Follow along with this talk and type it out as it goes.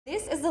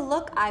This is the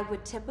look I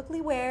would typically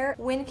wear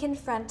when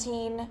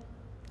confronting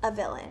a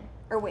villain.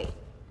 Or wait,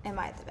 am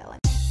I the villain?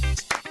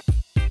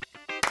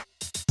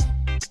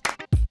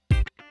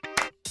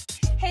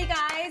 Hey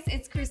guys,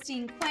 it's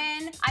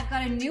Quinn. I've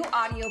got a new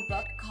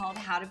audiobook called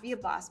How to Be a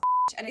Boss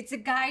Bitch, and it's a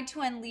guide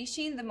to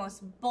unleashing the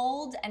most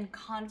bold and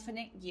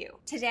confident you.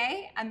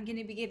 Today, I'm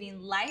gonna be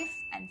giving life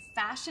and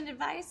fashion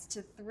advice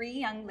to 3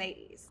 young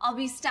ladies. I'll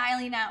be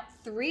styling out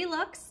 3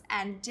 looks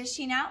and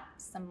dishing out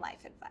some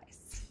life advice.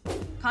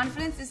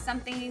 Confidence is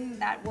something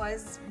that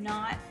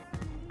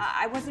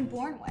I wasn't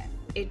born with.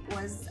 It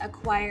was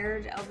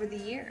acquired over the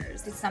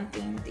years. It's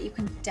something that you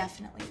can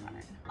definitely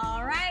learn.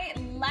 All right,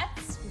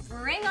 let's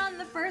bring on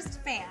the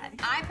first fan.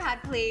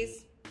 iPad,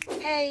 please.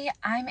 Hey,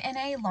 I'm in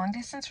a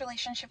long-distance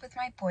relationship with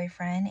my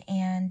boyfriend,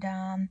 and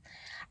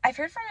I've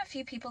heard from a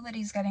few people that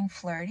he's getting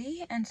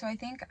flirty, and so I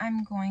think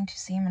I'm going to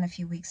see him in a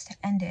few weeks to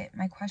end it.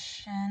 My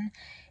question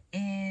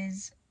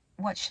is,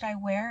 what should I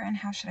wear, and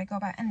how should I go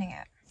about ending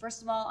it?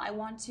 First of all, I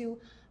want to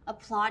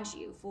applaud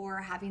you for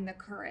having the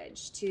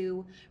courage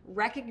to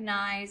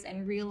recognize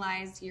and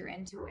realize your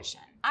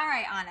intuition. All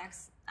right,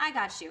 Onyx, I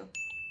got you.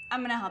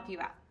 I'm gonna help you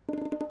out.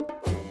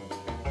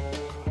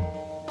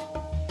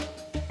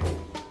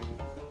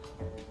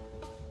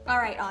 All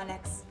right,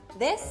 Onyx,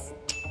 this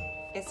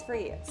is for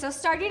you. So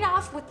starting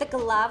off with the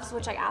gloves,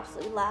 which I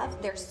absolutely love.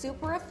 They're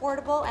super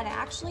affordable, and I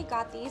actually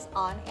got these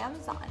on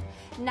Amazon.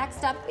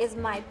 Next up is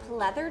my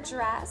pleather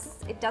dress.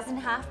 It doesn't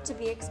have to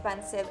be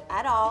expensive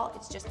at all.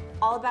 It's just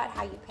all about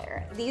how you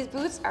pair it. These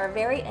boots are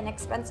very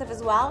inexpensive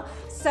as well.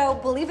 So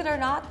believe it or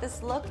not,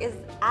 this look is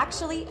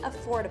actually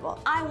affordable.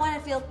 I want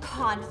to feel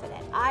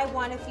confident. I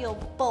want to feel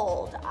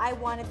bold. I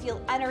want to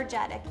feel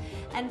energetic.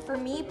 And for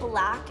me,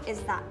 black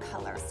is that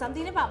color.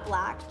 Something about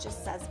black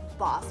just says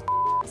boss.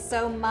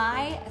 So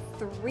my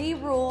 3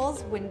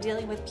 rules when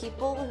dealing with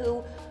people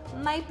who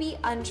might be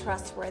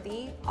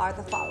untrustworthy are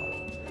the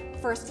following.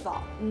 First of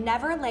all,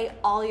 never lay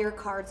all your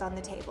cards on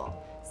the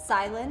table.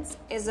 Silence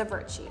is a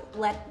virtue.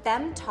 Let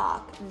them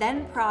talk,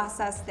 then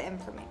process the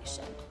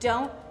information.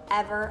 Don't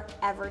ever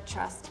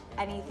trust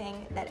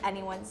anything that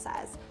anyone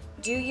says.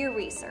 Do your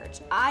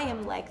research. I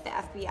am like the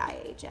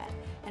FBI agent,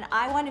 and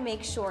I want to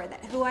make sure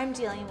that who I'm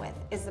dealing with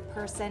is the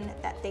person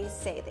that they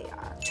say they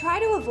are. Try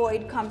to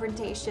avoid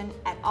confrontation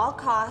at all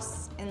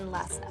costs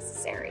unless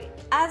necessary.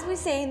 As we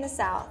say in the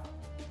South,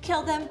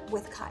 kill them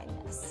with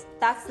kindness.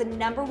 That's the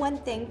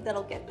 #1 thing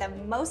that'll get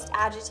them most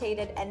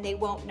agitated, and they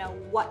won't know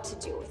what to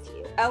do with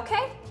you.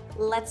 Okay,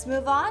 let's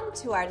move on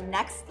to our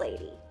next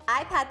lady.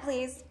 iPad,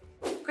 please.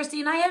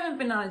 Christine, I haven't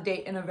been on a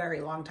date in a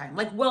very long time,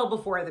 like well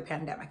before the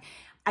pandemic.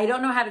 I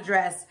don't know how to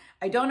dress.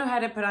 I don't know how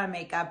to put on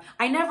makeup.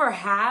 I never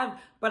have,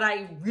 but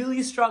I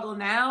really struggle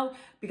now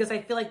because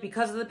I feel like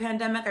because of the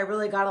pandemic, I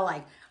really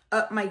gotta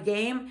up my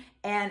game,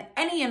 and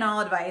any and all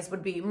advice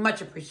would be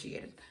much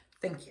appreciated.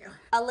 Thank you.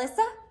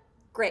 Alyssa,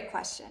 great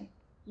question.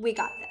 We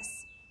got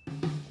this.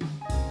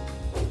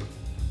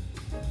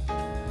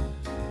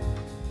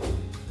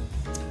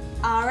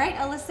 All right,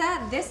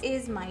 Alyssa, this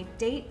is my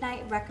date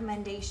night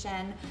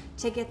recommendation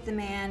to get the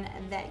man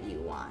that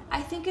you want.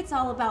 I think it's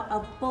all about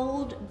a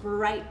bold,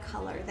 bright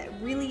color that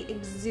really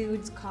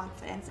exudes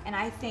confidence, and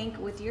I think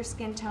with your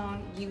skin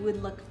tone, you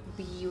would look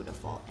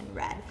beautiful in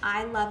red.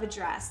 I love a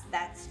dress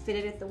that's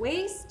fitted at the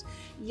waist,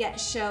 yet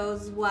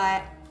shows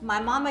what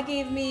my mama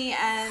gave me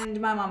and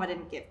my mama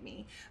didn't give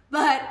me.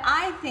 But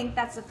I think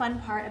that's the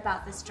fun part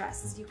about this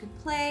dress is you can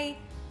play,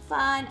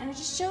 fun, and it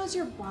just shows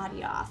your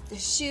body off. The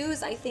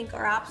shoes I think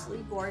are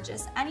absolutely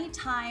gorgeous.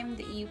 Anytime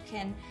that you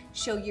can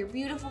show your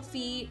beautiful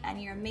feet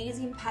and your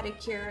amazing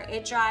pedicure,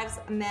 it drives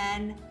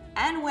men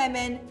and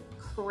women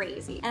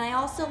crazy. And I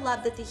also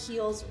love that the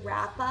heels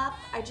wrap up.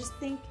 I just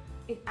think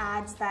it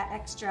adds that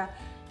extra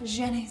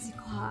je ne sais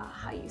quoi,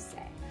 how you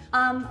say.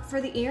 For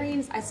the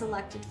earrings I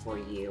selected for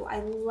you, I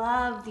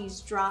love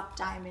these drop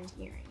diamond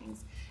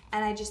earrings.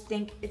 And I just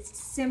think it's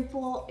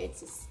simple,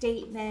 it's a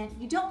statement.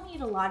 You don't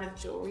need a lot of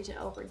jewelry to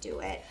overdo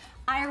it.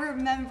 I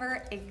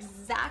remember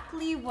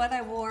exactly what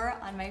I wore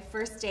on my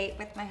first date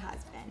with my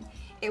husband.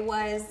 It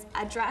was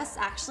a dress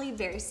actually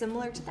very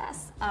similar to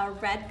this, a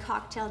red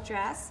cocktail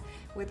dress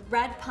with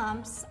red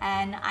pumps,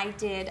 and I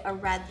did a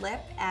red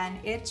lip, and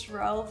it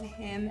drove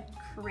him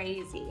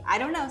crazy. I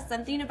don't know,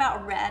 something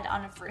about red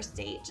on a first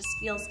date just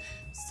feels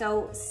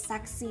so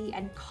sexy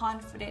and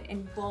confident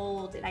and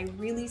bold, and I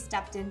really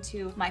stepped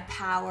into my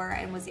power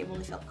and was able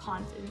to feel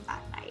confident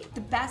that night.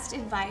 The best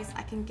advice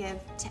I can give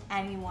to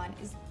anyone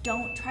is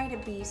don't try to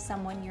be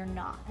someone you're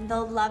not.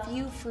 They'll love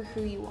you for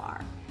who you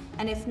are,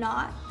 and if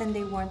not, then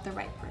they weren't the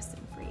right person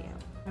for you.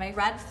 My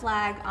red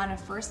flag on a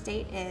first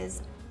date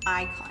is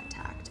eye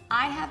contact.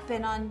 I have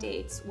been on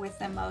dates with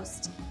the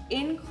most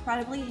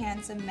incredibly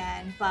handsome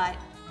men, but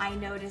I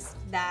noticed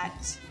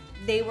that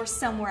they were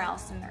somewhere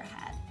else in their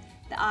head.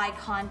 The eye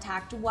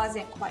contact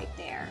wasn't quite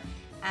there,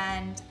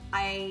 and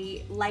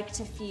I like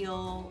to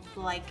feel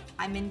like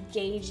I'm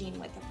engaging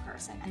with a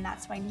person, and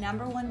that's my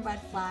 #1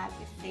 red flag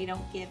if they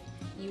don't give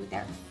you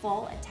their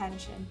full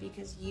attention,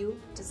 because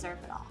you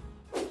deserve it all.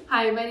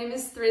 Hi, my name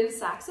is Thrin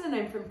Saxon and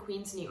I'm from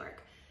Queens, New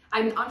York.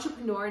 I'm an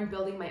entrepreneur and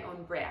building my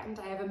own brand.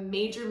 I have a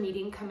major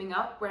meeting coming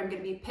up where I'm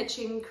going to be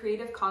pitching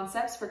creative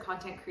concepts for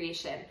content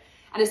creation.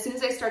 And as soon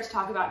as I start to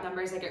talk about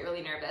numbers, I get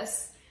really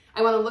nervous.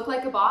 I want to look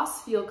like a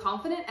boss, feel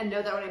confident, and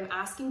know that what I'm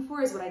asking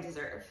for is what I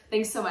deserve.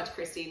 Thanks so much,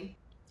 Christine.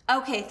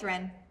 Okay,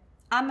 Thren,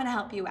 I'm gonna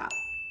help you out.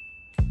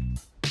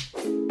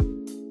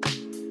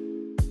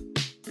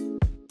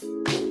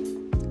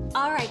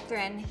 All right,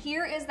 Thren,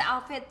 here is the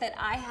outfit that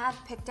I have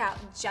picked out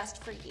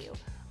just for you.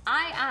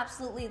 I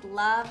absolutely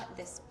love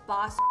this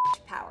boss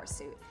power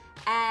suit.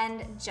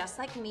 And just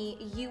like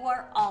me, you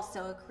are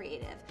also a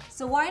creative.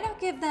 So why not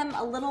give them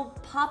a little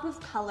pop of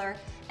color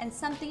and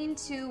something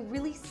to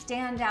really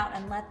stand out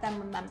and let them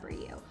remember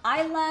you.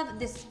 I love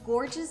this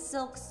gorgeous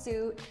silk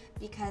suit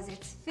because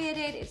it's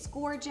fitted, it's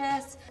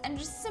gorgeous, and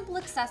just simple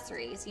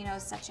accessories, you know,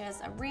 such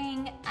as a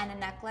ring and a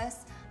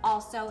necklace.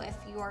 Also, if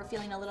you're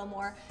feeling a little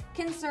more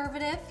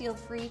conservative, feel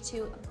free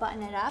to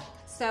button it up.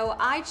 So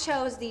I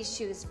chose these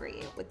shoes for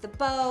you with the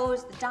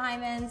bows, the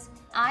diamonds.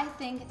 I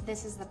think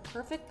this is the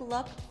perfect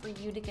look for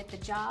you to get the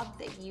job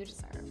that you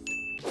deserve.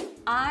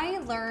 I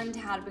learned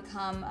how to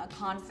become a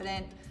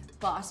confident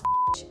boss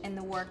in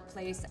the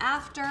workplace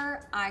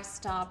after I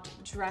stopped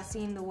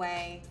dressing the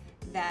way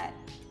that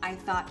I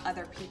thought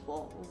other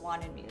people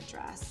wanted me to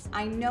dress.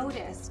 I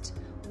noticed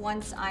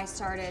once I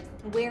started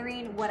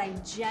wearing what I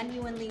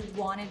genuinely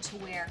wanted to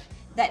wear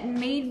that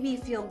made me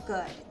feel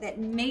good, that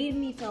made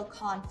me feel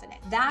confident.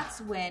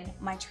 That's when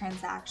my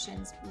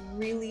transactions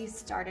really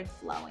started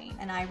flowing.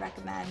 And I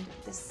recommend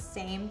the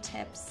same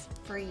tips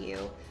for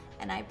you,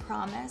 and I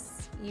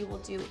promise you will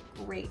do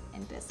great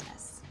in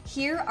business.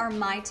 Here are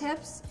my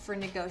tips for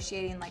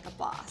negotiating like a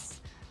boss.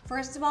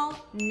 First of all,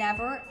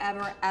 never,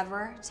 ever,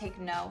 ever take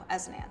no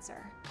as an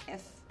answer.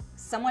 If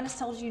someone has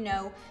told you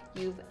no,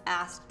 you've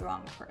asked the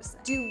wrong person.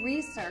 Do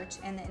research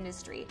in the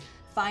industry.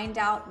 Find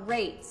out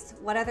rates,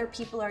 what other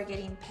people are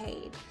getting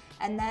paid,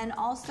 and then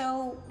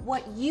also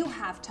what you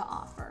have to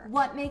offer.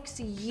 What makes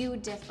you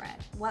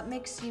different? What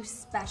makes you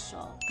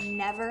special?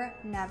 Never,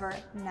 never,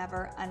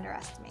 never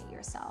underestimate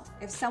yourself.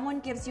 If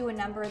someone gives you a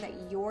number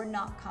that you're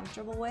not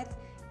comfortable with,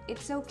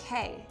 it's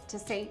okay to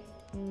say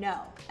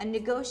no. A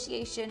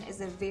negotiation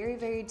is a very,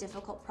 very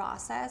difficult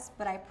process,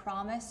 but I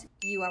promise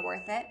you are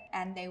worth it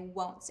and they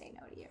won't say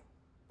no to you.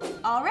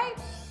 All right,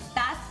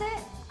 that's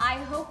it. I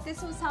hope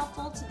this was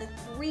helpful to the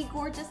 3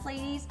 gorgeous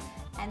ladies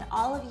and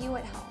all of you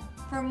at home.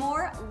 For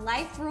more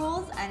life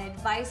rules and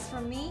advice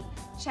from me,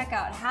 check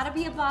out How to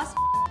Be a Boss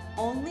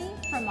only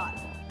from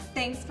Audible.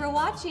 Thanks for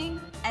watching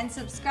and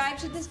subscribe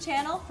to this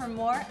channel for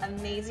more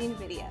amazing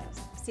videos.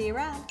 See you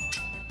around.